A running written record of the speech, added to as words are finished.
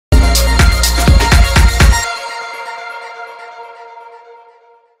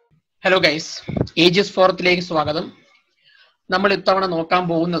Hello guys, AGS Forum ലേക്ക് സ്വാഗതം. നമ്മൾ ഇത്തവണ നോക്കാൻ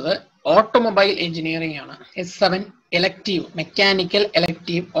പോകുന്നത് ഓട്ടോമൊബൈൽ എഞ്ചിനീയറിംഗ് ആണ്. S7 Elective mechanical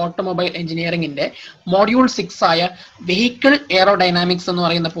elective automobile എഞ്ചിനീയറിംഗിന്റെ മോഡ്യൂൾ 6 ആയ വെഹിക്കിൾ എയറോഡൈനാമിക്സ് എന്ന്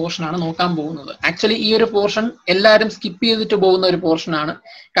പറയുന്ന പോർഷൻ ആണ് നോക്കാൻ പോകുന്നത്. ആക്ച്വലി ഈ ഒരു പോർഷൻ എല്ലാവരും സ്കിപ്പ് ചെയ്തിട്ട് പോകുന്ന ഒരു പോർഷൻ ആണ്.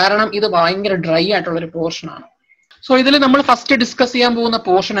 കാരണം ഇത് ഭയങ്കര ഡ്രൈ ആയിട്ടുള്ള ഒരു പോർഷൻ ആണ്. സോ ഇതിൽ നമ്മൾ ഫസ്റ്റ് ഡിസ്കസ് ചെയ്യാൻ പോകുന്ന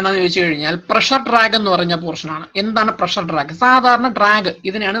പോർഷൻ എന്താണെന്ന് ചോദിച്ചു കഴിഞ്ഞാൽ പ്രഷർ ഡ്രാഗ് എന്ന് പറഞ്ഞ പോർഷൻ ആണ്. എന്താണ് പ്രഷർ ഡ്രാഗ്? സാധാരണ ഡ്രാഗ്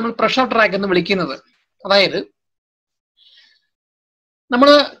ഇതിനെയാണ് നമ്മൾ പ്രഷർ ഡ്രാഗ് എന്ന് വിളിക്കുന്നത്. അതായത് നമ്മൾ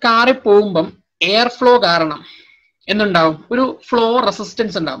കാറിൽ പോകുമ്പം എയർ ഫ്ലോ കാരണം എന്തുണ്ടാവും? ഒരു ഫ്ലോ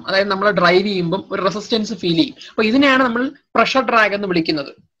റെസിസ്റ്റൻസ് ഉണ്ടാവും. അതായത് നമ്മൾ ഡ്രൈവ് ചെയ്യുമ്പം ഒരു റെസിസ്റ്റൻസ് ഫീൽ ചെയ്യും. അപ്പൊ ഇതിനെയാണ് നമ്മൾ പ്രഷർ ഡ്രാഗ് എന്ന്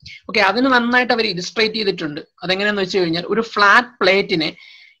വിളിക്കുന്നത്. ഓക്കെ, അതിന് നന്നായിട്ട് അവർ ഇലിസ്ട്രേറ്റ് ചെയ്തിട്ടുണ്ട്. അതെങ്ങനെയാന്ന് വെച്ച് കഴിഞ്ഞാൽ ഒരു ഫ്ലാറ്റ് പ്ലേറ്റിനെ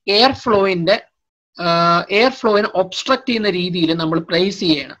എയർ ഫ്ലോയിനെ ഒബ്സ്ട്രക്ട് ചെയ്യുന്ന രീതിയിൽ നമ്മൾ പ്ലേസ്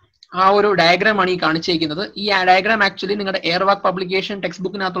ചെയ്യണം. ആ ഒരു ഡയഗ്രാം ആണ് ഈ കാണിച്ചിരിക്കുന്നത്. ഈ ഡയഗ്രാം ആക്ച്വലി നിങ്ങളുടെ എയർ വാക്ക് പബ്ലിക്കേഷൻ ടെക്സ്റ്റ്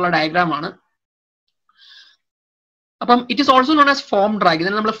ബുക്കിനകത്തുള്ള ഡയഗ്രാം ആണ്. അപ്പം it is also known as form drag.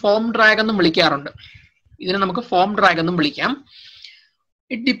 ഇതിനെ നമ്മൾ ഫോം ഡ്രാഗ് എന്നും വിളിക്കാറുണ്ട്. ഇതിനെ നമുക്ക് ഫോം ഡ്രാഗ് എന്നും വിളിക്കാം.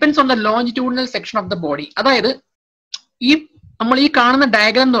 It depends on the longitudinal section of the body. അതായത് നമ്മൾ ഈ കാണുന്ന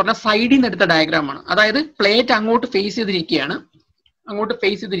ഡയഗ്രാം എന്ന് പറഞ്ഞാൽ സൈഡിൽ നിന്ന് എടുത്ത ഡയഗ്രാം ആണ്. അതായത് പ്ലേറ്റ് അങ്ങോട്ട് ഫേസ് ചെയ്തിരിക്കുകയാണ്.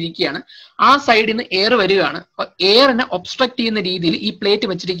 ആ സൈഡിൽ നിന്ന് എയർ വരികയാണ്. അപ്പൊ എയറിനെ ഒബ്സ്ട്രക്ട് ചെയ്യുന്ന രീതിയിൽ ഈ പ്ലേറ്റ്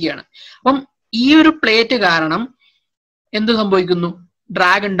വെച്ചിരിക്കുകയാണ്. അപ്പം ഈ ഒരു പ്ലേറ്റ് കാരണം എന്ത് സംഭവിക്കുന്നു?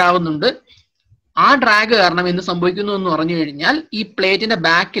 ഡ്രാഗ് ഉണ്ടാവുന്നുണ്ട്. ആ ഡ്രാഗ് കാരണം എന്ത് സംഭവിക്കുന്നു എന്ന് പറഞ്ഞു കഴിഞ്ഞാൽ ഈ പ്ലേറ്റിന്റെ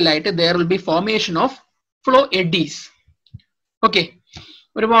ബാക്കിലായിട്ട് there will be formation of flow eddies. Okay,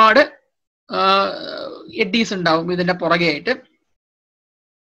 ഒരുപാട് എഡീസ് ഉണ്ടാവും ഇതിന്റെ പുറകെ ആയിട്ട്.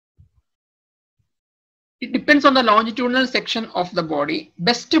 It depends on the longitudinal section of the body.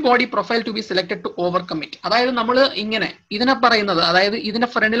 Best body profile to be selected to overcome it. അതായത് നമ്മൾ ഇങ്ങനെ ഇതിനെ പറയുന്നത്, അതായത് ഇതിന്റെ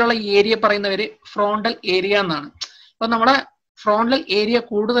ഫ്രണ്ടിലുള്ള ഏരിയ പറയുന്നവര് ഫ്രോണ്ടൽ ഏരിയ എന്നാണ്. അപ്പൊ നമ്മുടെ ഫ്രോണ്ടൽ ഏരിയ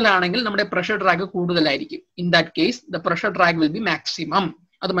കൂടുതലാണെങ്കിൽ നമ്മുടെ പ്രഷർ ഡ്രാഗ് കൂടുതലായിരിക്കും. In that case the pressure drag will be maximum.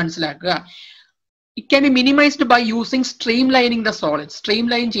 അത് മനസ്സിലാക്കുക. It can be minimized by using streamlining the solids.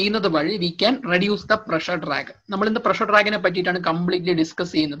 Streamline ചെയ്യുന്നത് വഴി we can reduce the pressure drag. നമ്മൾ ഇന്ന് പ്രഷർ ഡ്രാഗിനെ പറ്റിയിട്ടാണ് കംപ്ലീറ്റ്ലി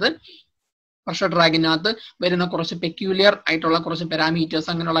ഡിസ്കസ് ചെയ്യുന്നത്. പ്രഷർ ഡ്രാഗിനകത്ത് വരുന്ന കുറച്ച് പെക്യൂലിയർ ആയിട്ടുള്ള കുറച്ച് പാരാമീറ്റേഴ്സ്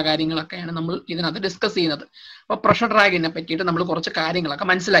അങ്ങനെയുള്ള കാര്യങ്ങളൊക്കെയാണ് നമ്മൾ ഇതിനകത്ത് ഡിസ്കസ് ചെയ്യുന്നത്. അപ്പൊ പ്രഷർ ഡ്രാഗിനെ പറ്റിയിട്ട് നമ്മൾ കുറച്ച് കാര്യങ്ങളൊക്കെ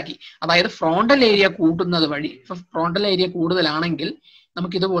മനസ്സിലാക്കി. അതായത് ഫ്രോണ്ടൽ ഏരിയ കൂട്ടുന്നത് വഴി, ഫ്രോണ്ടൽ ഏരിയ കൂടുതലാണെങ്കിൽ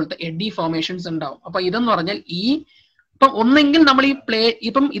നമുക്ക് ഇതുപോലത്തെ എഡി ഫോർമേഷൻസ് ഉണ്ടാവും. അപ്പൊ ഇതെന്ന് പറഞ്ഞാൽ ഇപ്പം ഒന്നെങ്കിൽ നമ്മൾ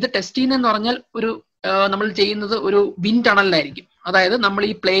ഇപ്പം ഇത് ടെസ്റ്റ് ചെയ്യുന്നതെന്ന് പറഞ്ഞാൽ നമ്മൾ ചെയ്യുന്നത് ഒരു വിൻഡ് ടണലിലായിരിക്കും. അതായത് നമ്മൾ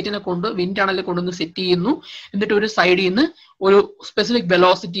ഈ പ്ലേറ്റിനെ കൊണ്ട് വിൻഡ് ടണലിൽ കൊണ്ടുവന്ന് സെറ്റ് ചെയ്യുന്നു. എന്നിട്ട് ഒരു സൈഡിൽ നിന്ന് ഒരു സ്പെസിഫിക്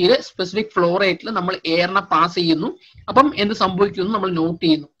വെലോസിറ്റിയിൽ സ്പെസിഫിക് ഫ്ലോ റേറ്റിൽ നമ്മൾ എയറിനെ പാസ് ചെയ്യുന്നു. അപ്പം എന്ത് സംഭവിക്കുന്നു നമ്മൾ നോട്ട്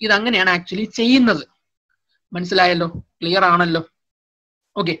ചെയ്യുന്നു. ഇതങ്ങനെയാണ് ആക്ച്വലി ചെയ്യുന്നത്. മനസ്സിലായല്ലോ? ക്ലിയർ ആണല്ലോ?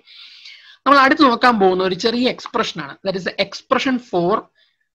 ഓക്കെ, നമ്മൾ അടുത്ത് നോക്കാൻ പോകുന്ന ഒരു ചെറിയ എക്സ്പ്രഷൻ ആണ്. That is the expression for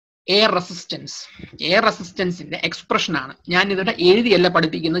air resistance. Air റെസിസ്റ്റൻസിന്റെ എക്സ്പ്രഷൻ ആണ്. ഞാൻ ഇതിവിടെ എഴുതിയല്ല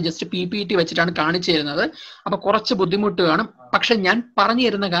പഠിപ്പിക്കുന്നത്, ജസ്റ്റ് PPT വെച്ചിട്ടാണ് കാണിച്ചു തരുന്നത്. അപ്പൊ കുറച്ച് ബുദ്ധിമുട്ട് കാണും. പക്ഷെ ഞാൻ പറഞ്ഞു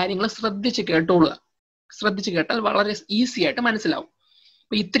തരുന്ന കാര്യങ്ങൾ ശ്രദ്ധിച്ച് കേട്ടോളുക. ശ്രദ്ധിച്ച് കേട്ടാൽ വളരെ ഈസി ആയിട്ട് മനസ്സിലാവും.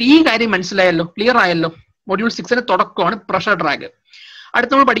 അപ്പൊ ഇത്രയും കാര്യം മനസ്സിലായല്ലോ? ക്ലിയർ ആയല്ലോ? മൊഡ്യൂൾ 6ന്റെ തുടക്കമാണ് പ്രഷർ ഡ്രാഗ്.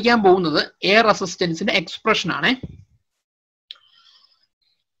 അടുത്ത് നമ്മൾ പഠിക്കാൻ പോകുന്നത് എയർ റെസിസ്റ്റൻസിന്റെ എക്സ്പ്രഷൻ ആണ്.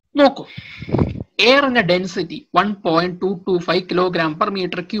 നോക്കൂ, എയറിന്റെ density 1.225 kilogram per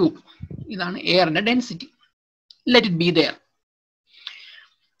metre cube. ഇതാണ് എയറിന്റെ density. Let it be there.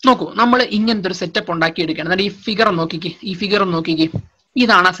 നോക്കൂ, നമ്മൾ ഇങ്ങനത്തെ ഒരു സെറ്റപ്പ് ഉണ്ടാക്കിയെടുക്കുകയാണ്. എന്നാൽ ഈ ഫിഗർ നോക്കിക്കേ.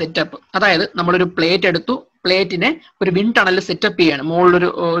 ഇതാണ് ആ സെറ്റപ്പ്. അതായത് നമ്മളൊരു പ്ലേറ്റ് എടുത്തു. പ്ലേറ്റിനെ ഒരു വിൻഡ് ടണലിൽ സെറ്റപ്പ് ചെയ്യാണ്. മുകളിൽ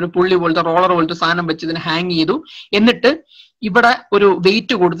ഒരു പുള്ളി പോലത്തെ റോളർ പോലത്തെ സാധനം വെച്ച് ഇതിനെ ഹാങ് ചെയ്തു. എന്നിട്ട് ഇവിടെ ഒരു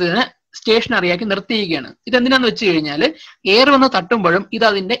വെയിറ്റ് കൊടുത്തതിന് സ്റ്റേഷനറി ആക്കി നിർത്തിയിരിക്കുകയാണ്. ഇതെന്തിനാന്ന് വെച്ച് കഴിഞ്ഞാൽ എയർ വന്ന് തട്ടുമ്പോഴും ഇത്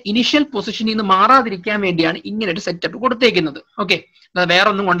അതിന്റെ ഇനിഷ്യൽ പൊസിഷനിൽ നിന്ന് മാറാതിരിക്കാൻ വേണ്ടിയാണ് ഇങ്ങനെ ഒരു സെറ്റപ്പ് കൊടുത്തേക്കുന്നത്. ഓക്കെ, അത് വേറെ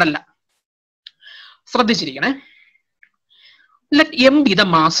ഒന്നും കൊണ്ടല്ല. ശ്രദ്ധിച്ചിരിക്കണേ. Let M be the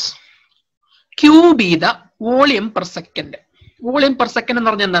mass, Q be the volume per second. Volume per second എന്ന്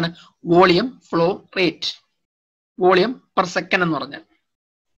പറഞ്ഞാൽ എന്താണ്? Volume flow rate. Volume per second എന്ന് പറഞ്ഞാൽ.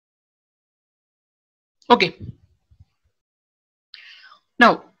 Okay,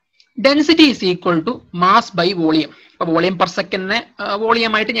 now density is equal to mass by volume. അപ്പൊ വോളിയം പെർ സെക്കൻഡിനെ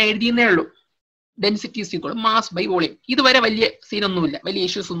വോളിയം ആയിട്ട് ഞാൻ എഴുതിയെന്നേ ഉള്ളൂ. Density is equal mass by volume. ഇതുവരെ വലിയ സീനൊന്നുമില്ല, വലിയ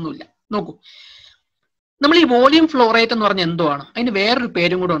ഇഷ്യൂസ് ഒന്നുമില്ല. നോക്കൂ, നമ്മൾ ഈ വോളിയം ഫ്ലോ റേറ്റ് എന്ന് പറഞ്ഞാൽ എന്തുവാണ്? അതിന് വേറൊരു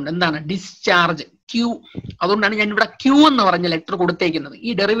പേരും കൂടെ ഉണ്ട്. എന്താണ്? Discharge, Q. അതുകൊണ്ടാണ് ഞാൻ ഇവിടെ Q എന്ന് പറഞ്ഞ ലെറ്റർ കൊടുത്തേക്കുന്നത്. ഈ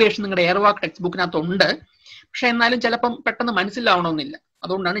ഡെറിവേഷൻ നിങ്ങളുടെ എയർ വാക്ക് ടെക്സ്റ്റ് ബുക്കിനകത്ത് ഉണ്ട്. പക്ഷെ എന്നാലും ചിലപ്പം പെട്ടെന്ന് മനസ്സിലാവണമെന്നില്ല.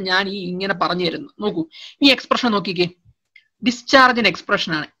 അതുകൊണ്ടാണ് ഞാൻ ഇങ്ങനെ പറഞ്ഞു തരുന്നത്. നോക്കൂ, ഈ എക്സ്പ്രഷൻ നോക്കിക്കേ. ഡിസ്ചാർജിന്റെ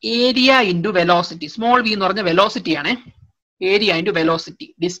എക്സ്പ്രഷൻ ആണ് area into velocity. Small v എന്ന് പറഞ്ഞ വെലോസിറ്റി ആണ്. Area into velocity.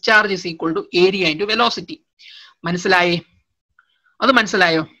 Discharge is equal to area into velocity. മനസ്സിലായേ? അത്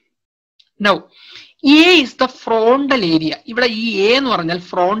മനസ്സിലായോ? Now, A is the frontal area. ഇവിടെ ഈ A എന്ന് പറഞ്ഞാൽ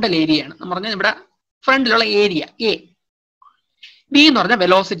frontal area ആണ്. നമ്മൾ പറഞ്ഞാൽ ഇവിടെ ഫ്രണ്ടിലുള്ള ഏരിയ A. B എന്ന് പറഞ്ഞാൽ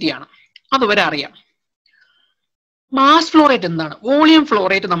വെലോസിറ്റി ആണ്. അതുവരെ അറിയാം. മാസ് ഫ്ലോ റേറ്റ് എന്താണ്? വോളിയം ഫ്ലോ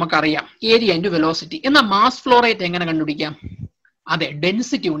റേറ്റ് നമുക്കറിയാം, ഏരിയ ഇൻറ്റു വെലോസിറ്റി. എന്നാൽ മാസ് ഫ്ലോ റേറ്റ് എങ്ങനെ കണ്ടുപിടിക്കാം? അതെ,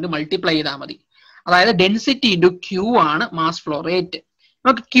 ഡെൻസിറ്റി കൊണ്ട് മൾട്ടിപ്ലൈ ചെയ്താൽ മതി. അതായത് ഡെൻസിറ്റി ഇൻറ്റു ക്യൂ ആണ് മാസ് ഫ്ലോ റേറ്റ്.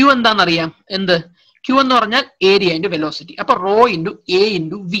 നമുക്ക് ക്യൂ എന്താണെന്നറിയാം. എന്ത്? ക്യൂ എന്ന് പറഞ്ഞാൽ ഏരിയ ഇൻറ്റു വെലോസിറ്റി. അപ്പൊ rho into A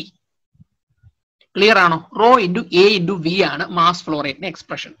into V. Clear ആണോ? Rho into A into V ആണ് മാസ് ഫ്ലോ റേറ്റിന്റെ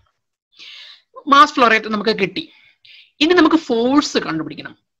എക്സ്പ്രഷൻ. മാസ് ഫ്ലോ റേറ്റ് നമുക്ക് കിട്ടി. ഇനി നമുക്ക് ഫോഴ്സ്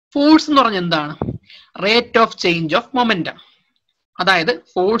കണ്ടുപിടിക്കണം. ഫോഴ്സ് എന്ന് പറഞ്ഞാൽ എന്താണ്? Rate of change of momentum. അതായത്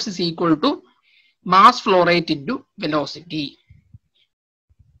force is equal to mass flow rate into velocity.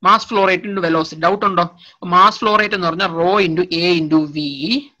 Mass flow rate into velocity. Doubt ഉണ്ടോ? മാസ് ഫ്ലോ റേറ്റ് എന്ന് പറഞ്ഞാൽ rho into A into V.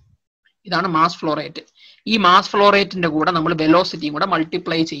 ഇതാണ് മാസ് ഫ്ലോ റേറ്റ്. ഈ mass flow റേറ്റിന്റെ കൂടെ നമ്മൾ വെലോസിറ്റിയും കൂടെ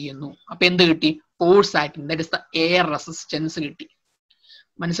മൾട്ടിപ്ലൈ ചെയ്യുന്നു. അപ്പൊ എന്ത് കിട്ടി? Force acting, that is the air resistance കിട്ടി.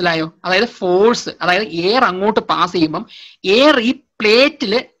 മനസ്സിലായോ? അതായത് ഫോഴ്സ്, അതായത് എയർ അങ്ങോട്ട് പാസ് ചെയ്യുമ്പം എയർ ഈ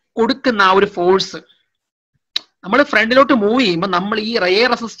പ്ലേറ്റില് കൊടുക്കുന്ന ആ ഒരു ഫോഴ്സ് നമ്മൾ ഫ്രണ്ടിലോട്ട് മൂവ് ചെയ്യുമ്പോൾ നമ്മൾ ഈ എയർ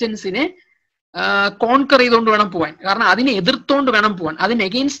റെസിസ്റ്റൻസിനെ കോൺകർ ചെയ്തുകൊണ്ട് വേണം പോവാൻ. കാരണം അതിനെ എതിർത്തോണ്ട് വേണം പോവാൻ. അതിന്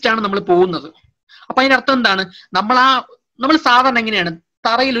എഗെയിൻസ്റ്റ് ആണ് നമ്മൾ പോകുന്നത്. അപ്പൊ അതിന്റെ അർത്ഥം എന്താണ്? നമ്മൾ സാധാരണ എങ്ങനെയാണ്?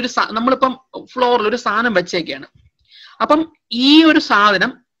 തറയിൽ ഒരു നമ്മളിപ്പം ഫ്ലോറിൽ ഒരു സാധനം വെച്ചേക്കാണ്. അപ്പം ഈ ഒരു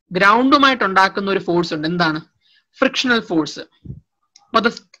സാധനം ഗ്രൗണ്ടുമായിട്ട് ഉണ്ടാക്കുന്ന ഒരു ഫോഴ്സ് ഉണ്ട്. എന്താണ്? Frictional force. അപ്പൊ അത്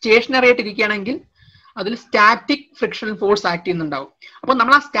സ്റ്റേഷനറി ആയിട്ട് ഇരിക്കുകയാണെങ്കിൽ അതിൽ സ്റ്റാറ്റിക് ഫ്രിക്ഷണൽ ഫോഴ്സ് ആക്ട് ചെയ്യുന്നുണ്ടാവും. അപ്പൊ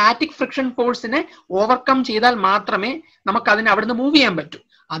നമ്മൾ ആ സ്റ്റാറ്റിക് ഫ്രിക്ഷൻ ഫോഴ്സിനെ ഓവർകം ചെയ്താൽ മാത്രമേ നമുക്ക് അതിനെ അവിടുന്ന് മൂവ് ചെയ്യാൻ പറ്റൂ.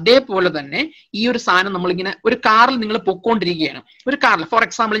 അതേപോലെ തന്നെ ഈ ഒരു സാധനം നമ്മളിങ്ങനെ ഒരു കാറിൽ നിങ്ങൾ പൊക്കോണ്ടിരിക്കുകയാണ്. ഒരു കാറിൽ, ഫോർ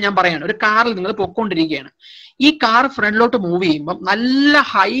എക്സാമ്പിൾ ഞാൻ പറയാണ്, ഒരു കാറിൽ നിങ്ങൾ പൊക്കോണ്ടിരിക്കുകയാണ്. ഈ കാർ ഫ്രണ്ടിലോട്ട് മൂവ് ചെയ്യുമ്പോൾ നല്ല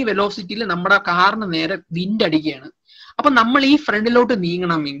ഹൈ വെലോസിറ്റിയിൽ നമ്മുടെ കാറിന് നേരെ വിൻഡ് അടിക്കുകയാണ്. അപ്പൊ നമ്മൾ ഈ ഫ്രണ്ടിലോട്ട്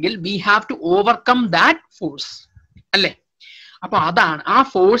നീങ്ങണമെങ്കിൽ we have to overcome that force, അല്ലേ? അപ്പൊ അതാണ് ആ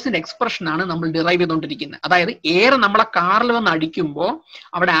ഫോഴ്സിന്റെ എക്സ്പ്രഷൻ ആണ് നമ്മൾ ഡിറൈവ് ചെയ്തുകൊണ്ടിരിക്കുന്നത്. അതായത് എയർ നമ്മളെ കാറിൽ വന്ന് അടിക്കുമ്പോൾ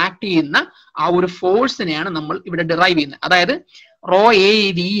അവിടെ ആക്ട് ചെയ്യുന്ന ആ ഒരു ഫോഴ്സിനെയാണ് നമ്മൾ ഇവിടെ ഡിറൈവ് ചെയ്യുന്നത്. അതായത് raw A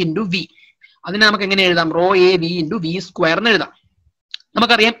V into V. അതിനെ നമുക്ക് എങ്ങനെ എഴുതാം? Raw A V into V square എന്ന് എഴുതാം.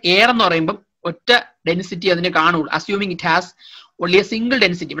 നമുക്കറിയാം എയർ എന്ന് പറയുമ്പോൾ ഒറ്റ ഡെൻസിറ്റി അതിന് കാണുള്ളൂ. Assuming it has only A single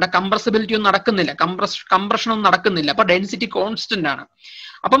density. ഇവിടെ കംപ്രസിബിലിറ്റി ഒന്നും നടക്കുന്നില്ല, കംപ്രഷൻ ഒന്നും നടക്കുന്നില്ല. അപ്പൊ ഡെൻസിറ്റി കോൺസ്റ്റന്റ് ആണ്.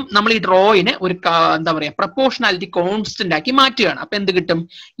 അപ്പം നമ്മൾ ഈ ഡ്രോയിനെ ഒരു എന്താ പറയാ പ്രപ്പോർഷണാലിറ്റി കോൺസ്റ്റന്റ് ആക്കി മാറ്റുകയാണ്. അപ്പൊ എന്ത് കിട്ടും?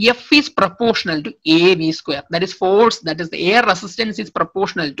 F is proportional to A V square. That is force, that is air resistance is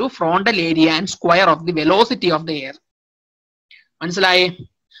proportional to frontal area and square of the velocity of the air. മനസ്സിലായേ?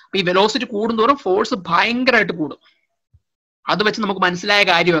 അപ്പൊ ഈ വെലോസിറ്റി കൂടുന്തോറും ഫോഴ്സ് ഭയങ്കരമായിട്ട് കൂടും. അത് വെച്ച് നമുക്ക് മനസ്സിലായ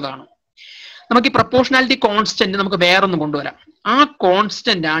കാര്യം അതാണ്. നമുക്ക് ഈ പ്രപ്പോർഷണാലിറ്റി കോൺസ്റ്റന്റ് നമുക്ക് വേറൊന്ന് കൊണ്ടുവരാം. ആ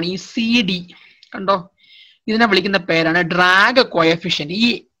കോൺസ്റ്റന്റ് ആണ് ഈ സി ഡി. കണ്ടോ? ഇതിനെ വിളിക്കുന്ന പേരാണ് ഡ്രാഗ് കോഎഫിഷ്യന്റ്. ഈ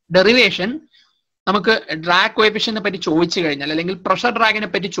ഡെറിവേഷൻ നമുക്ക് ഡ്രാഗ് കോഎഫിഷ്യന്റിനെ പറ്റി ചോദിച്ചു കഴിഞ്ഞാൽ, അല്ലെങ്കിൽ പ്രഷർ ഡ്രാഗിനെ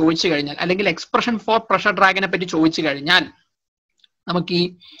പറ്റി ചോദിച്ചു കഴിഞ്ഞാൽ, അല്ലെങ്കിൽ എക്സ്പ്രഷൻ ഫോർ പ്രഷർ ഡ്രാഗിനെ പറ്റി ചോദിച്ചു കഴിഞ്ഞാൽ, നമുക്ക് ഈ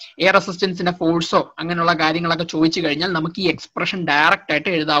എയർ റെസിസ്റ്റൻസിന്റെ ഫോഴ്സോ അങ്ങനെയുള്ള കാര്യങ്ങളൊക്കെ ചോദിച്ചു കഴിഞ്ഞാൽ നമുക്ക് ഈ എക്സ്പ്രഷൻ ഡയറക്റ്റ്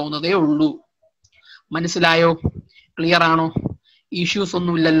ആയിട്ട് എഴുതാവുന്നതേ ഉള്ളൂ. മനസ്സിലായോ? ക്ലിയർ ആണോ? ഇഷ്യൂസ്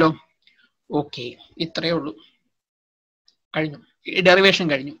ഒന്നും ഇല്ലല്ലോ? ഓക്കെ, ഇത്രയേ ഉള്ളൂ. കഴിഞ്ഞു, ഡെറിവേഷൻ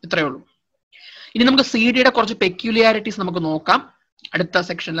കഴിഞ്ഞു. ഇത്രയേ ഉള്ളൂ. ഇനി നമുക്ക് സി ഡിയുടെ കുറച്ച് പെക്യുലിയാരിറ്റീസ് നമുക്ക് നോക്കാം. അടുത്ത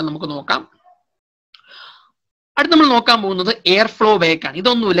സെക്ഷനിൽ നമുക്ക് നോക്കാം. അടുത്ത് നമ്മൾ നോക്കാൻ പോകുന്നത് എയർ ഫ്ലോ വേക്ക് ആണ്.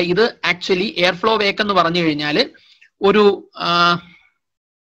 ഇതൊന്നുമില്ല, ഇത് ആക്ച്വലി എയർ ഫ്ലോ വേക്ക് എന്ന് പറഞ്ഞു കഴിഞ്ഞാൽ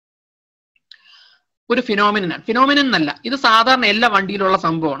ഒരു ഫിനോമിനൻ എന്നല്ല, ഇത് സാധാരണ എല്ലാ വണ്ടിയിലുള്ള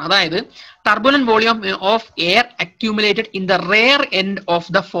സംഭവമാണ്. അതായത് turbulent volume of air accumulated in the rare end of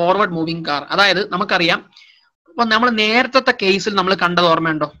the forward moving car. അതായത് നമുക്കറിയാം, അപ്പൊ നമ്മൾ നേരത്തെ കേസിൽ നമ്മൾ കണ്ടത്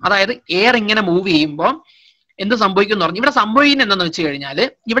ഓർമ്മയുണ്ടോ? അതായത് എയർ ഇങ്ങനെ മൂവ് ചെയ്യുമ്പോൾ എന്ത് സംഭവിക്കും പറഞ്ഞു. ഇവിടെ സംഭവിക്കുന്നത് എന്താണെന്ന് വെച്ച് കഴിഞ്ഞാൽ,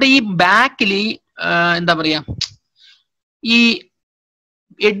 ഇവിടെ ഈ ബാക്കിൽ ഈ എന്താ പറയാ ഈ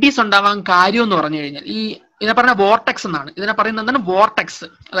എഡീസ് ഉണ്ടാവാൻ കാര്യം എന്ന് പറഞ്ഞു കഴിഞ്ഞാൽ, ഇതിനെ പറയുന്ന വോർടെക്സ് എന്നാണ്. ഇതിനെ പറയുന്നത് എന്താണ്? വോർടെക്സ്.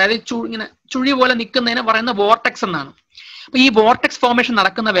 അതായത് ഇങ്ങനെ ചുഴി പോലെ നിൽക്കുന്നതിനെ പറയുന്ന വോർടെക്സ് എന്നാണ്. അപ്പൊ ഈ വോർടെക്സ് ഫോർമേഷൻ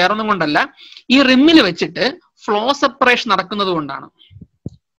നടക്കുന്ന വേറൊന്നും കൊണ്ടല്ല, ഈ റിമ്മിൽ വെച്ചിട്ട് ഫ്ലോ സെപ്പറേഷൻ നടക്കുന്നത്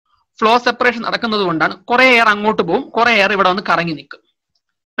കൊണ്ടാണ്. കുറെ എയർ അങ്ങോട്ട് പോകും, കുറെ എയർ ഇവിടെ വന്ന് കറങ്ങി നിൽക്കും.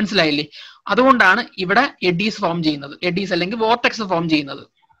 മനസ്സിലായില്ലേ? അതുകൊണ്ടാണ് ഇവിടെ എഡീസ് ഫോം ചെയ്യുന്നത്, എഡീസ് അല്ലെങ്കിൽ വോർടെക്സ് ഫോം ചെയ്യുന്നത്.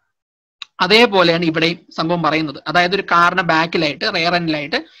 അതേപോലെയാണ് ഇവിടെയും സംഭവം പറയുന്നത്. അതായത് ഒരു കാറിന്റെ ബാക്കിലായിട്ട് rare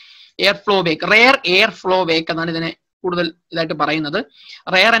എൻഡിലായിട്ട് air flow wake, rare air flow wake എന്നാണ് ഇതിനെ കൂടുതൽ ഇതായിട്ട് പറയുന്നത്.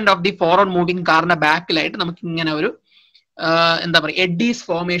 Rare end of the forward moving കാറിന്റെ ബാക്കിലായിട്ട് നമുക്ക് ഇങ്ങനെ ഒരു എന്താ പറയുക എഡീസ്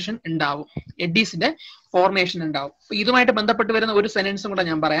ഫോർമേഷൻ ഉണ്ടാവും, എഡീസിന്റെ ഫോർമേഷൻ ഉണ്ടാവും. അപ്പൊ ഇതുമായിട്ട് ബന്ധപ്പെട്ട് വരുന്ന ഒരു സെന്റൻസും കൂടെ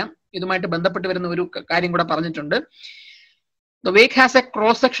ഞാൻ പറയാം. ഇതുമായിട്ട് ബന്ധപ്പെട്ട് വരുന്ന ഒരു കാര്യം കൂടെ പറഞ്ഞിട്ടുണ്ട്. The wake has a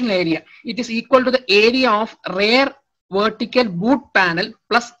cross-sectional area. It is equal to the area of rare vertical boot panel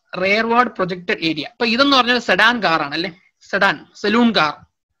plus rearward projected area. അപ്പൊ ഇതെന്ന് പറഞ്ഞാൽ സെഡാൻ കാർ ആണ് അല്ലേ, സെഡാൻ, സലൂൺ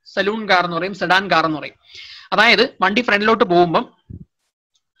കാർ എന്ന് പറയും, സെഡാൻ കാർ എന്ന് പറയും. അതായത് വണ്ടി ഫ്രണ്ടിലോട്ട് പോകുമ്പം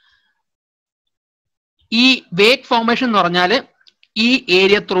ഈ വേക്ക് ഫോർമേഷൻ എന്ന് പറഞ്ഞാൽ ഈ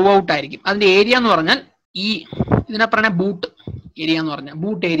ഏരിയ ത്രൂ ഔട്ട് ആയിരിക്കും. അതിന്റെ ഏരിയ എന്ന് പറഞ്ഞാൽ ഈ ഇതിനെ പറഞ്ഞ ബൂട്ട് ഏരിയ എന്ന് പറഞ്ഞാൽ,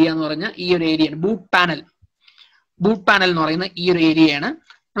 ബൂട്ട് ഏരിയ എന്ന് പറഞ്ഞാൽ ഈ ഒരു ഏരിയയാണ്. ബൂട്ട് പാനൽ എന്ന് പറയുന്ന ഈ ഒരു ഏരിയയാണ്.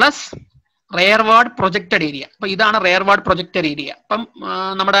 Plus റെയർവാർഡ് projected area. അപ്പൊ ഇതാണ് റെയർവാർഡ് പ്രൊജക്റ്റഡ് ഏരിയ. അപ്പം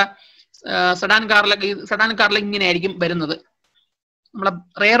നമ്മുടെ സെഡാൻ കാറിൽ ഇങ്ങനെ ആയിരിക്കും വരുന്നത്. നമ്മുടെ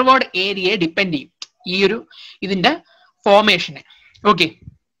റെയർവാർഡ് ഏരിയയെ ഡിപ്പെൻഡ് ചെയ്യും ഈ ഒരു ഇതിന്റെ ഫോർമേഷനെ. ഓക്കെ,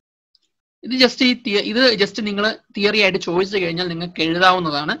 ഇത് ജസ്റ്റ് നിങ്ങൾ തിയറി ആയിട്ട് ചോദിച്ചു കഴിഞ്ഞാൽ നിങ്ങൾക്ക്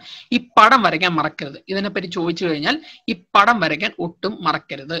എഴുതാവുന്നതാണ്. ഈ പടം വരയ്ക്കാൻ മറക്കരുത്. ഇതിനെപ്പറ്റി ചോദിച്ചു കഴിഞ്ഞാൽ ഈ പടം വരയ്ക്കാൻ ഒട്ടും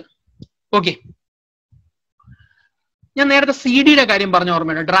മറക്കരുത്. ഓക്കെ, ഞാൻ നേരത്തെ സി ഡിയുടെ കാര്യം പറഞ്ഞ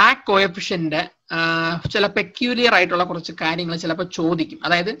ഓർമ്മയുണ്ട്. ഡ്രാഗ് കോഎഫിഷ്യന്റ് ചില പെക്യൂലിയർ ആയിട്ടുള്ള കുറച്ച് കാര്യങ്ങൾ ചിലപ്പോൾ ചോദിക്കും.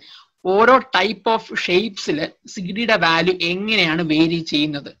 അതായത് ഓരോ ടൈപ്പ് ഓഫ് ഷേപ്സിൽ സി ഡിയുടെ വാല്യൂ എങ്ങനെയാണ് വേരി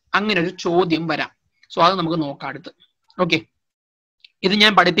ചെയ്യുന്നത്, അങ്ങനെ ഒരു ചോദ്യം വരാം. സോ അത് നമുക്ക് നോക്കാം അടുത്ത്. ഓക്കെ, ഇത്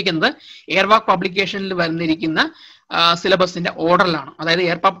ഞാൻ പഠിപ്പിക്കുന്നത് എയർവാക്ക് പബ്ലിക്കേഷനിൽ വന്നിരിക്കുന്ന സിലബസിന്റെ ഓർഡറിലാണ്. അതായത്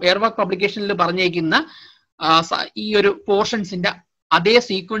എയർവാക്ക് പബ്ലിക്കേഷനിൽ പറഞ്ഞിരിക്കുന്ന ഈ ഒരു പോർഷൻസിന്റെ അതേ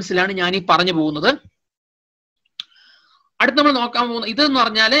സീക്വൻസിലാണ് ഞാൻ ഈ പറഞ്ഞു പോകുന്നത്. അടുത്ത് നമ്മൾ നോക്കാൻ പോകുന്ന ഇതെന്ന്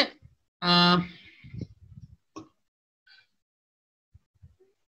പറഞ്ഞാല്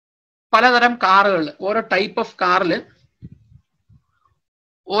പലതരം കാറുകളിൽ ഓരോ ടൈപ്പ് ഓഫ്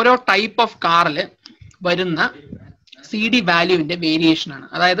കാറില് വരുന്ന സി ഡി വാല്യൂവിന്റെ വേരിയേഷൻ ആണ്.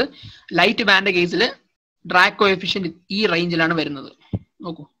 അതായത് ലൈറ്റ് വാന്റെ കേസിൽ ഡ്രാഗ് കോഎഫിഷ്യന്റ് ഈ റേഞ്ചിലാണ് വരുന്നത്.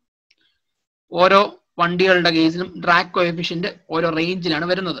 നോക്കൂ, ഓരോ വണ്ടികളുടെ കേസിലും ഡ്രാഗ് കോഎഫിഷ്യന്റ് ഓരോ റേഞ്ചിലാണ്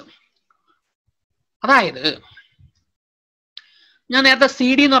വരുന്നത്. അതായത് ഞാൻ നേരത്തെ സി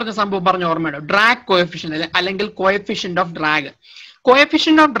ഡി എന്ന് പറഞ്ഞ സംഭവം പറഞ്ഞ ഓർമ്മയുണ്ടോ? ഡ്രാഗ് കോഎഫിഷ്യന്റ് അല്ലെങ്കിൽ coefficient of drag.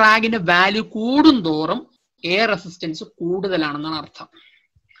 Coefficient of ഡ്രാഗിന്റെ value കൂടുന്തോറും എയർ റെസിസ്റ്റൻസ് കൂടുതലാണെന്നാണ് അർത്ഥം.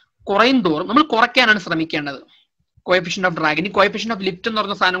 കുറയും തോറും നമ്മൾ കുറയ്ക്കാനാണ് ശ്രമിക്കേണ്ടത് കോഎഫിഷ്യന്റ് ഓഫ് ഡ്രാഗ്. ഇനി കോഎഫിഷ്യന്റ് ഓഫ് ലിഫ്റ്റ് എന്ന്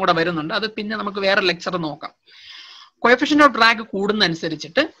പറഞ്ഞ സാധനം കൂടെ വരുന്നുണ്ട്. അത് പിന്നെ നമുക്ക് വേറെ ലെക്ചർ നോക്കാം. കോഎഫിഷ്യന്റ് ഓഫ് ഡ്രാഗ്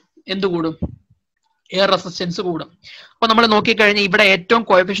കൂടുന്നതനുസരിച്ചിട്ട് എന്ത് കൂടും? എയർ റെസിസ്റ്റൻസ് കൂടും. അപ്പൊ നമ്മൾ നോക്കിക്കഴിഞ്ഞാൽ ഇവിടെ ഏറ്റവും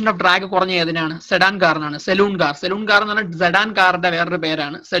കോഎഫിഷ്യന്റ് ഓഫ് ഡ്രാഗ് കുറഞ്ഞ ഏതിനാണ്? സെഡാൻ കാറിനാണ്. സലൂൺ കാർ എന്ന് പറഞ്ഞാൽ സെഡാൻ കാറിന്റെ വേറൊരു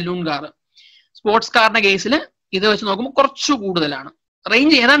പേരാണ് സലൂൺ കാർ. സ്പോർട്സ് കാറിന്റെ കേസിൽ ഇത് വെച്ച് നോക്കുമ്പോൾ കുറച്ചു കൂടുതലാണ്.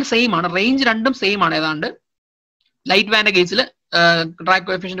 റേഞ്ച് ഏതാണ്ട് സെയിം ആണ്, റേഞ്ച് രണ്ടും സെയിം ആണ് ഏതാണ്ട്. ലൈറ്റ് വാന്റെ കേസിൽ ഡ്രാഗ്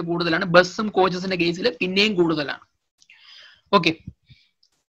കോഎഫിഷ്യന്റ് കൂടുതലാണ്, ബസ്സും കോച്ചസിന്റെ കേസിൽ പിന്നെയും കൂടുതലാണ്. ഓക്കെ,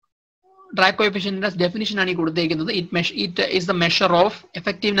 ഡ്രാഗ് കോഎഫിഷ്യന്റിന്റെ ഡെഫിനിഷൻ ആണ് ഈ കൊടുത്തേക്കുന്നത്. It is the measure of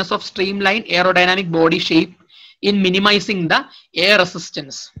effectiveness of stream line aerodynamic body shape in minimising the air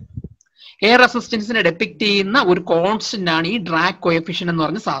resistance. Air റെസിസ്റ്റൻസിനെ depict ചെയ്യുന്ന ഒരു കോൺസ്റ്റന്റ് ആണ് ഈ ഡ്രാഗ് കോഎഫിഷ്യന്റ് എന്ന്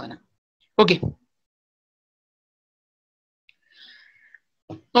പറഞ്ഞ സാധനം. ഓക്കെ,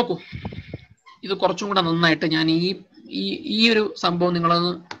 നോക്കൂ, ഇത് കുറച്ചും കൂടെ നന്നായിട്ട് ഞാൻ ഈ ഒരു സംഭവം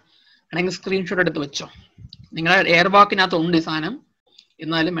നിങ്ങളൊന്ന് വേണമെങ്കിൽ സ്ക്രീൻഷോട്ട് എടുത്ത് വെച്ചോ. നിങ്ങളുടെ എയർ വാക്കിനകത്ത് ഉണ്ട് ഈ സാധനം,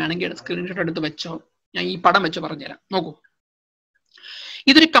 എന്നാലും വേണമെങ്കിൽ സ്ക്രീൻഷോട്ട് എടുത്ത് വെച്ചോ. ഞാൻ ഈ പടം വെച്ച് പറഞ്ഞുതരാം. നോക്കൂ,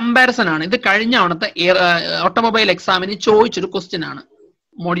 ഇതൊരു കമ്പാരിസൺ ആണ്. ഇത് കഴിഞ്ഞ തവണത്തെ ഓട്ടോമൊബൈൽ എക്സാമിന് ചോദിച്ചൊരു ക്വസ്റ്റ്യൻ ആണ്,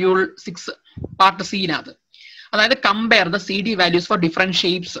 മൊഡ്യൂൾ 6 പാർട്ട് സിനകത്ത്. അതായത് compare the C D values for different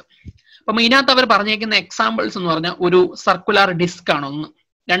shapes. അപ്പം ഇതിനകത്ത് അവർ പറഞ്ഞേക്കുന്ന എക്സാമ്പിൾസ് എന്ന് പറഞ്ഞാൽ ഒരു സർക്കുലർ ഡിസ്ക് ആണ് ഒന്ന്,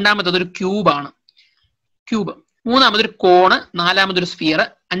 രണ്ടാമത്തത് ഒരു ക്യൂബ്, മൂന്നാമതൊരു കോണ്, നാലാമതൊരു സ്ഫിയർ,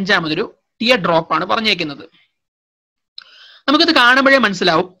 അഞ്ചാമതൊരു ടിയർ ഡ്രോപ്പ് ആണ് പറഞ്ഞേക്കുന്നത്. നമുക്കിത് കാണുമ്പോഴേ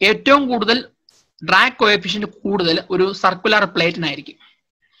മനസ്സിലാവും ഏറ്റവും കൂടുതൽ ഡ്രാഗ് കോഎഫിഷ്യന്റ് കൂടുതൽ ഒരു സർക്കുലർ പ്ലേറ്റിനായിരിക്കും.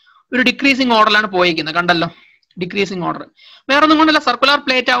 ഒരു ഡിക്രീസിങ് ഓർഡറിലാണ് പോയിരിക്കുന്നത്, കണ്ടല്ലോ, ഡിക്രീസിങ് ഓർഡർ. വേറെ ഒന്നും കൊണ്ടല്ല, സർക്കുലർ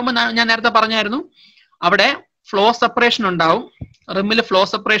പ്ലേറ്റ് ആകുമ്പോൾ ഞാൻ നേരത്തെ പറഞ്ഞായിരുന്നു അവിടെ ഫ്ലോ സെപ്പറേഷൻ ഉണ്ടാവും, റിമ്മിൽ ഫ്ലോ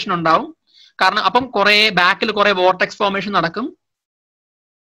സെപ്പറേഷൻ ഉണ്ടാവും. കാരണം അപ്പം ബാക്കിൽ കുറെ വോർട്ടെക്സ് ഫോർമേഷൻ നടക്കും,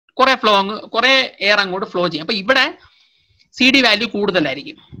 കുറെ എയർ അങ്ങോട്ട് ഫ്ലോ ചെയ്യും. അപ്പൊ ഇവിടെ സി ഡി വാല്യൂ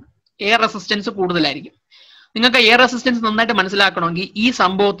കൂടുതലായിരിക്കും, എയർ റെസിസ്റ്റൻസ് കൂടുതലായിരിക്കും. നിങ്ങൾക്ക് എയർ റെസിസ്റ്റൻസ് നന്നായിട്ട് മനസ്സിലാക്കണമെങ്കിൽ ഈ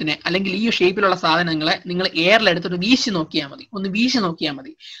സംഭവത്തിനെ അല്ലെങ്കിൽ ഈ ഷേപ്പിലുള്ള സാധനങ്ങളെ നിങ്ങൾ എയറിലെടുത്തിട്ട് വീശി നോക്കിയാൽ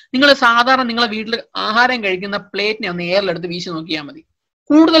മതി. നിങ്ങൾ സാധാരണ നിങ്ങളെ വീട്ടിൽ ആഹാരം കഴിക്കുന്ന പ്ലേറ്റിനെ ഒന്ന് എയറിലെടുത്ത് വീശി നോക്കിയാൽ മതി.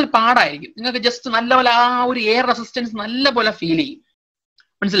 കൂടുതൽ പാടായിരിക്കും. നിങ്ങൾക്ക് ജസ്റ്റ് നല്ലപോലെ ആ ഒരു എയർ റെസിസ്റ്റൻസ് നല്ലപോലെ ഫീൽ ചെയ്യും.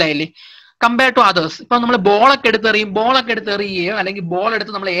 മനസ്സിലായില്ലേ? Compare to others. ഇപ്പൊ നമ്മൾ ബോളൊക്കെ എടുത്തെറിയുകയോ അല്ലെങ്കിൽ ബോൾ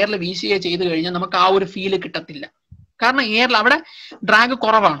എടുത്ത് നമ്മൾ എയറിൽ വീശുകയോ ചെയ്ത് കഴിഞ്ഞാൽ നമുക്ക് ആ ഒരു ഫീല് കിട്ടത്തില്ല. കാരണം എയറിൽ അവിടെ ഡ്രാഗ്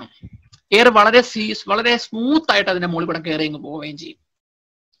കുറവാണ്. എയർ വളരെ സ്മൂത്ത് ആയിട്ട് അതിന്റെ മുകളിൽ കൂടെ കയറി പോവുകയും ചെയ്യും.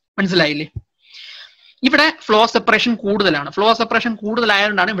 മനസ്സിലായില്ലേ? ഇവിടെ ഫ്ലോ സെപ്പറേഷൻ കൂടുതലാണ്. ഫ്ലോ സെപ്പറേഷൻ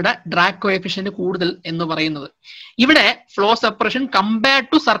കൂടുതലായതുകൊണ്ടാണ് ഇവിടെ ഡ്രാഗ് കോഎഫിഷ്യന്റ് കൂടുതൽ എന്ന് പറയുന്നത്. ഇവിടെ flow separation compare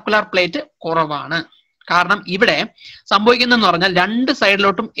to circular plate കുറവാണ്. കാരണം ഇവിടെ സംഭവിക്കുന്നതെന്ന് പറഞ്ഞാൽ രണ്ട്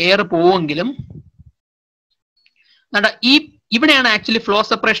സൈഡിലോട്ടും എയർ പോവെങ്കിലും ഇവിടെയാണ് ആക്ച്വലി ഫ്ലോ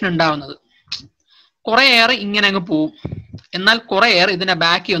സെപ്പറേഷൻ ഉണ്ടാവുന്നത്. കുറെ എയർ ഇങ്ങനെ അങ്ങ് പോവും, എന്നാൽ കുറെ എയർ ഇതിന്റെ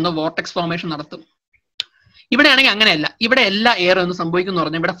ബാക്കി ഒന്ന് വോർട്ടെക്സ് ഫോർമേഷൻ നടത്തും. ഇവിടെയാണെങ്കിൽ അങ്ങനെയല്ല. ഇവിടെ എല്ലാ എയർ എന്ന് സംഭവിക്കുന്നു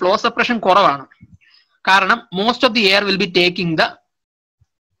പറഞ്ഞാൽ ഇവിടെ ഫ്ലോ സെപ്പറേഷൻ കുറവാണ്. കാരണം most of the air will be taking the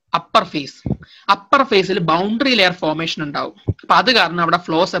upper face. Upper ഫേസിൽ ബൗണ്ടറി ലെയർ ഫോർമേഷൻ ഉണ്ടാവും. അപ്പൊ അത് കാരണം അവിടെ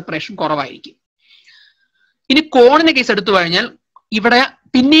ഫ്ലോ സെപ്പറേഷൻ കുറവായിരിക്കും. ഇനി കോണിന്റെ കേസ് എടുത്തു കഴിഞ്ഞാൽ ഇവിടെ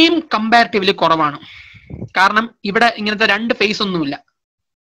പിന്നെയും കമ്പാരിറ്റീവ്ലി കുറവാണ്. കാരണം ഇവിടെ ഇങ്ങനത്തെ രണ്ട് ഫേസ് ഒന്നുമില്ല,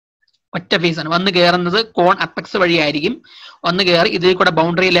 ഒറ്റ ഫേസ് ആണ്. വന്ന് കയറുന്നത് കോൺ അപ്പെക്സ് വഴിയായിരിക്കും. വന്ന് കയറി ഇതിൽ കൂടെ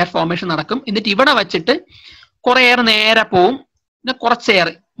ബൗണ്ടറി ലെയർ ഫോർമേഷൻ നടക്കും. എന്നിട്ട് ഇവിടെ വെച്ചിട്ട് കുറെ എയർ നേരെ പോവും. പിന്നെ കുറച്ച് എയർ,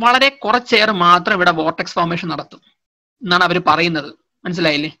 വളരെ കുറച്ച് എയർ മാത്രം ഇവിടെ വോർട്ടെക്സ് ഫോർമേഷൻ നടത്തും എന്നാണ് അവർ പറയുന്നത്.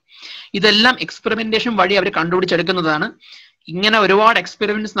 മനസ്സിലായില്ലേ? ഇതെല്ലാം എക്സ്പെരിമെന്റേഷൻ വഴി അവർ കണ്ടുപിടിച്ചെടുക്കുന്നതാണ്. ഇങ്ങനെ ഒരുപാട്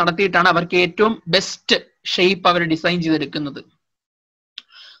എക്സ്പെരിമെന്റ്സ് നടത്തിയിട്ടാണ് അവർക്ക് ഏറ്റവും ബെസ്റ്റ് ഷേപ്പ് അവർ ഡിസൈൻ ചെയ്തെടുക്കുന്നത്.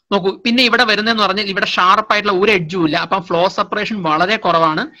 നോക്കൂ, പിന്നെ ഇവിടെ വരുന്നതെന്ന് പറഞ്ഞാൽ ഇവിടെ ഷാർപ്പായിട്ടുള്ള ഒരു എഡ്ജും ഇല്ല. അപ്പം ഫ്ലോ സെപ്പറേഷൻ വളരെ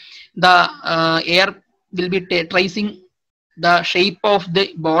കുറവാണ്. The air will be tracing the shape of the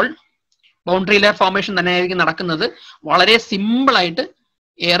ball. Boundary layer formation തന്നെ ആയിരിക്കും നടക്കുന്നത്. വളരെ സിമ്പിൾ ആയിട്ട്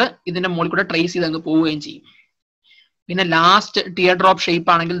എയർ ഇതിന്റെ മുകളിൽ കൂടെ ട്രേസ് ചെയ്ത് അങ്ങ് പോവുകയും ചെയ്യും. പിന്നെ ലാസ്റ്റ് ടിയർ ഡ്രോപ്പ് ഷേപ്പ്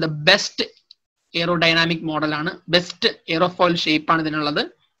ആണെങ്കിൽ ദ ബെസ്റ്റ് എയറോഡൈനാമിക് മോഡലാണ്. ബെസ്റ്റ് എയറോഫോയിൽ ഷേപ്പ് ആണ് ഇതിനുള്ളത്.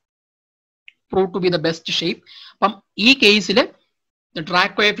 Prove to B the best shape. അപ്പം ഈ കേസിൽ the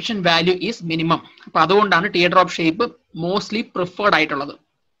drag coefficient value is minimum. അപ്പൊ അതുകൊണ്ടാണ് tear drop shape mostly preferred ആയിട്ടുള്ളത്.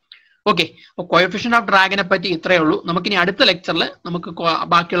 ഓക്കെ, അപ്പൊ കോഎഫിഷ്യന്റ് ഓഫ് ഡ്രാഗിനെ പറ്റി ഇത്രയേ ഉള്ളൂ. നമുക്കിനി അടുത്ത ലെക്ചറിൽ നമുക്ക്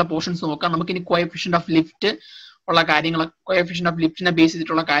ബാക്കിയുള്ള പോർഷൻസ് നോക്കാം. നമുക്കിനി കോഎഫിഷ്യന്റ് ഓഫ് ലിഫ്റ്റ് ഉള്ള കാര്യങ്ങൾ, കോഎഫിഷ്യന്റ് ഓഫ് ലിഫ്റ്റിനെ ബേസ്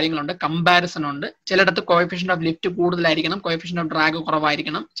ചെയ്തിട്ടുള്ള കാര്യങ്ങളുണ്ട്, കമ്പാരിസൺ ഉണ്ട്. ചിലയിടത്ത് കോഎഫിഷ്യന്റ് ഓഫ് ലിഫ്റ്റ് കൂടുതലായിരിക്കണം, കോഎഫിഷ്യന്റ് ഓഫ് ഡ്രാഗ്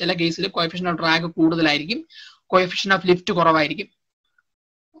കുറവായിരിക്കണം. ചില കേസിൽ കോഎഫിഷ്യന്റ് ഓഫ് ഡ്രാഗ് കൂടുതലായിരിക്കും, കോഎഫിഷ്യന്റ് ഓഫ് ലിഫ്റ്റ് കുറവായിരിക്കും.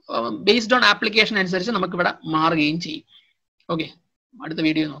 ബേസ്ഡ് ഓൺ ആപ്ലിക്കേഷൻ അനുസരിച്ച് നമുക്ക് ഇവിടെ മാറുകയും ചെയ്യും. ഓക്കെ, അടുത്ത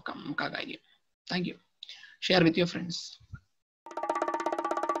വീഡിയോ നോക്കാം നമുക്ക് ആ കാര്യം. Thank you. Share with your friends.